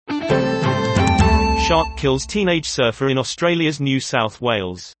Shark kills teenage surfer in Australia's New South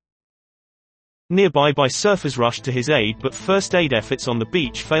Wales. Nearby surfers rushed to his aid, but first aid efforts on the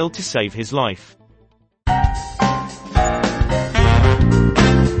beach failed to save his life.